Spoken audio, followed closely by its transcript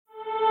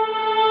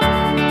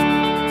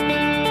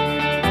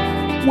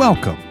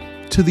Welcome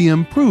to the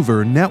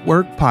Improver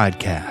Network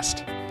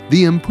podcast.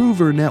 The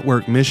Improver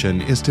Network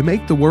mission is to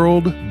make the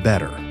world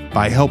better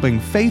by helping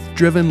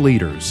faith-driven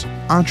leaders,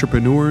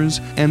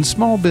 entrepreneurs, and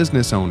small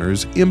business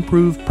owners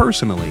improve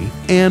personally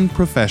and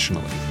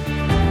professionally.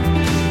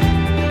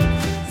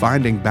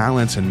 Finding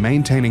balance and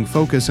maintaining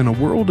focus in a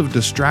world of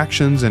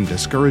distractions and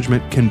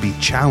discouragement can be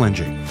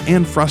challenging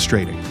and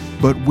frustrating,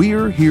 but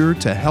we're here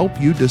to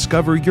help you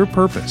discover your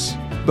purpose,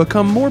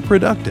 become more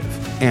productive,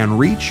 and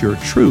reach your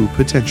true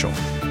potential.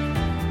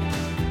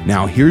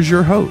 Now here's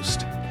your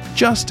host,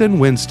 Justin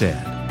Winstead.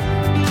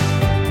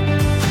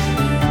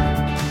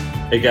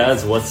 Hey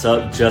guys, what's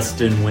up?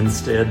 Justin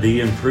Winstead, the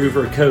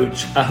Improver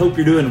Coach. I hope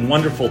you're doing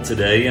wonderful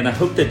today, and I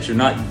hope that you're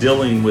not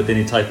dealing with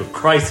any type of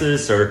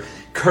crisis or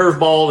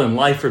curveball in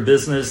life or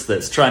business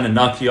that's trying to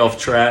knock you off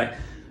track.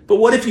 But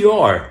what if you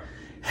are?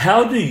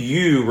 How do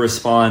you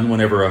respond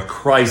whenever a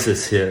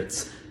crisis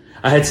hits?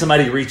 I had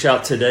somebody reach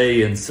out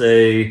today and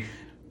say,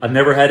 I've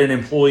never had an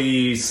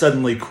employee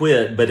suddenly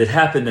quit, but it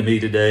happened to me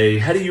today.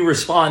 How do you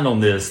respond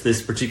on this?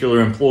 This particular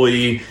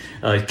employee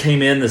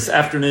came in this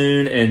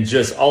afternoon and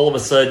just all of a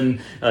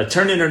sudden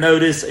turned in her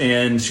notice,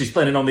 and she's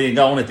planning on being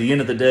gone at the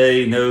end of the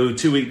day. No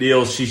 2-week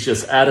deal. She's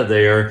just out of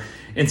there.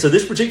 And so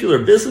this particular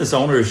business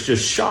owner is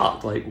just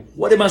shocked. Like,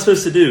 what am I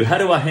supposed to do? How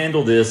do I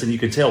handle this? And you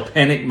can tell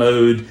panic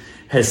mode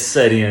has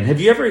set in.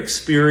 Have you ever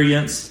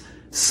experienced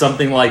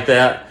something like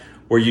that,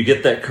 where you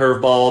get that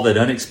curveball, that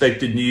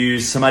unexpected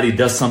news, somebody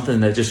does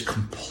something that just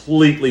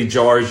completely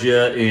jars you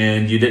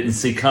and you didn't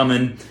see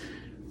coming?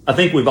 I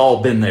think we've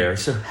all been there.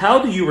 So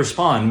how do you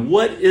respond?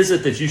 What is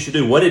it that you should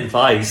do? What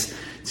advice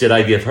did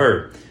I give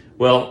her?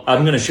 Well,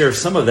 I'm going to share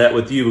some of that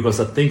with you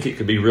because I think it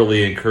could be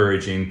really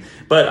encouraging.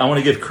 But I want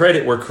to give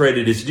credit where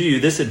credit is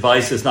due. This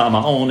advice is not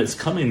my own. It's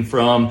coming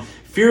from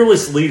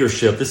Fearless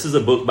Leadership. This is a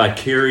book by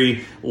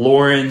Carey,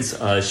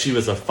 Lohrenz. She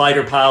was a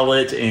fighter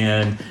pilot,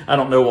 and I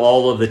don't know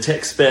all of the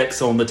tech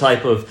specs on the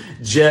type of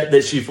jet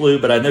that she flew,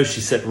 but I know she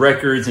set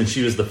records, and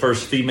she was the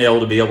first female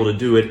to be able to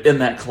do it in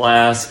that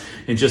class,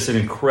 and just an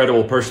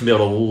incredible person to be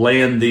able to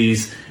land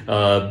these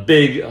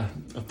big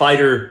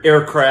fighter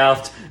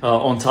aircraft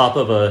on top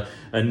of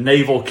a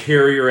naval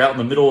carrier out in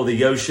the middle of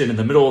the ocean in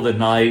the middle of the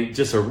night.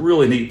 Just a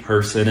really neat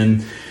person.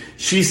 And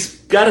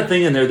she's got a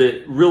thing in there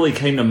that really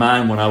came to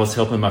mind when I was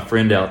helping my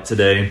friend out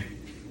today.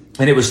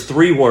 And it was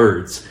 3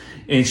 words.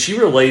 And she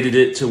related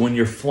it to when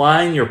you're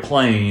flying your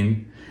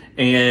plane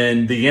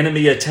and the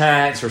enemy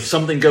attacks or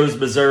something goes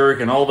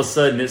berserk and all of a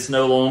sudden it's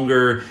no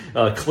longer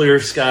clear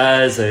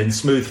skies and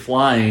smooth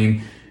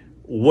flying.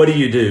 What do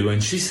you do?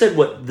 And she said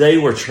what they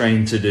were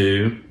trained to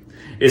do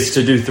is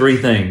to do 3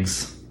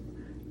 things: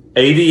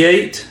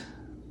 aviate,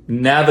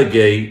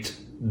 navigate,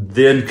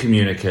 then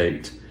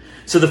communicate.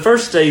 So the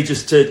first stage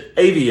is to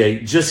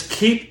aviate. Just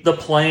keep the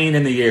plane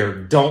in the air.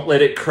 Don't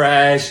let it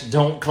crash.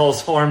 Don't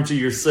cause harm to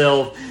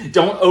yourself.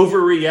 Don't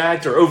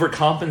overreact or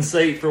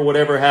overcompensate for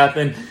whatever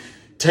happened.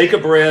 Take a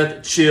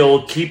breath,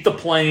 chill, keep the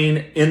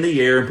plane in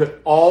the air, and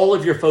put all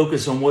of your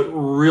focus on what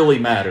really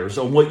matters,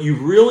 on what you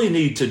really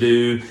need to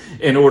do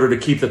in order to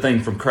keep the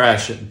thing from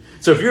crashing.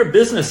 So if you're a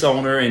business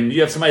owner and you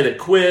have somebody that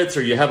quits,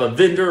 or you have a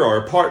vendor or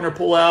a partner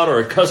pull out, or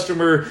a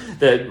customer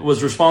that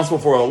was responsible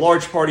for a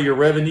large part of your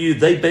revenue,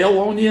 they bail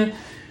on you,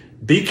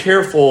 be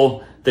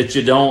careful that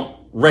you don't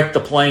wreck the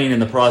plane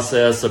in the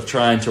process of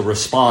trying to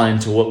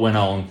respond to what went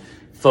on.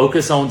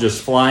 Focus on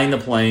just flying the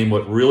plane,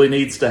 what really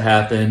needs to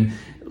happen.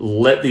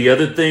 Let the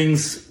other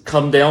things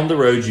come down the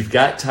road. You've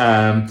got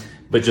time,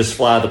 but just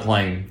fly the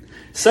plane.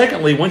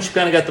 Secondly, once you've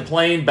kind of got the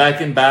plane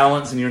back in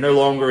balance and you're no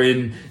longer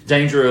in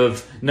danger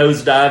of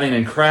nosediving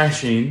and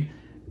crashing,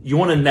 you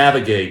want to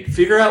navigate.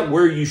 Figure out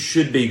where you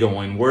should be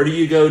going. Where do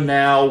you go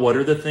now? What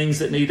are the things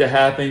that need to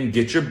happen?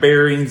 Get your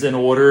bearings in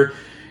order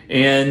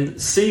and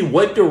see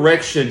what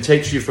direction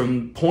takes you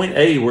from point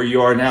A, where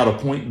you are now, to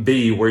point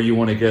B, where you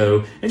want to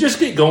go, and just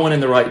get going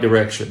in the right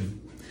direction.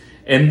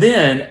 And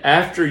then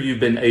after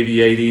you've been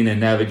aviating and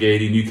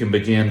navigating, you can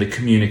begin the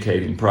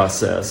communicating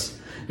process.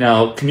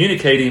 Now,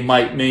 communicating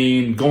might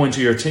mean going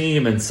to your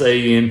team and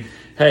saying,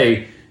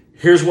 hey,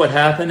 here's what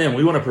happened and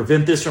we want to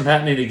prevent this from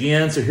happening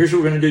again. So here's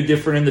what we're going to do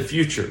different in the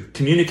future.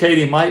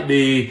 Communicating might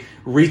be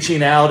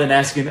reaching out and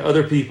asking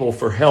other people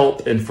for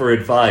help and for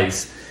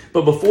advice.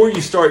 But before you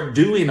start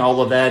doing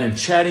all of that and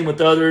chatting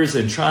with others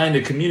and trying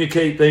to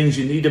communicate things,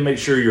 you need to make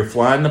sure you're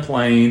flying the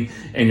plane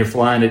and you're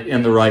flying it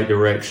in the right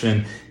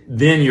direction.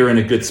 Then you're in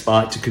a good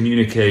spot to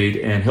communicate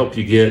and help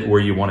you get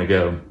where you want to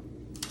go.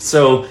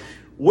 So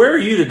where are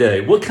you today?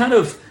 What kind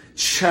of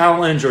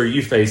challenge are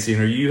you facing?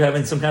 Are you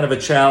having some kind of a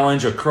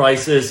challenge, a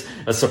crisis,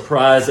 a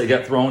surprise that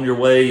got thrown your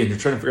way and you're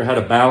trying to figure out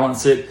how to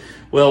balance it?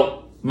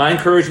 Well, my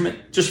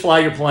encouragement, just fly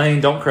your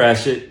plane, don't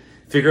crash it.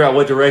 Figure out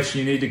what direction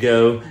you need to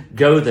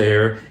go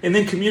there, and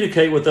then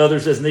communicate with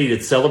others as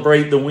needed.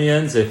 Celebrate the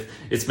wins. If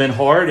it's been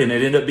hard and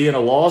it ended up being a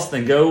loss,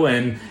 then go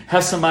and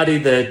have somebody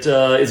that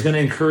is going to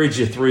encourage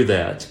you through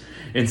that.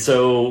 And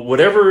so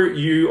whatever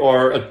you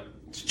are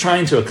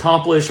trying to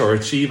accomplish or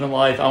achieve in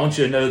life, I want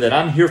you to know that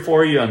I'm here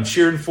for you, I'm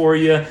cheering for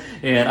you,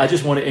 and I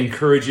just want to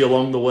encourage you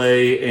along the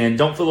way. And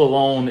don't feel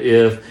alone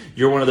if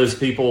you're one of those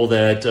people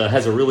that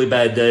has a really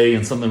bad day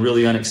and something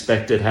really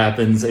unexpected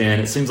happens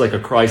and it seems like a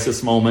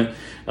crisis moment.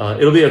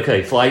 It'll be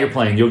okay. Fly your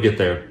plane. You'll get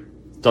there.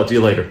 Talk to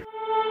you later.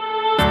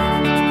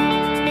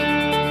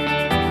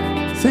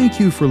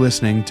 Thank you for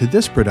listening to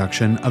this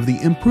production of the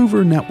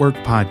Improver Network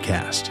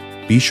podcast.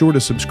 Be sure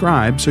to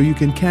subscribe so you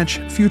can catch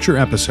future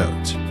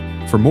episodes.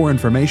 For more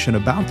information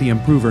about the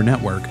Improver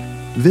Network,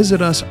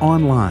 visit us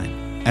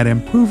online at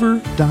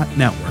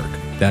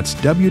improver.network. That's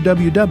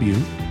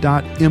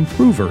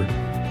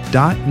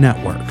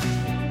www.improver.network.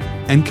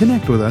 And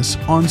connect with us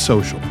on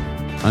social.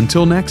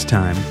 Until next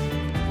time,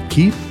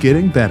 keep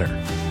getting better.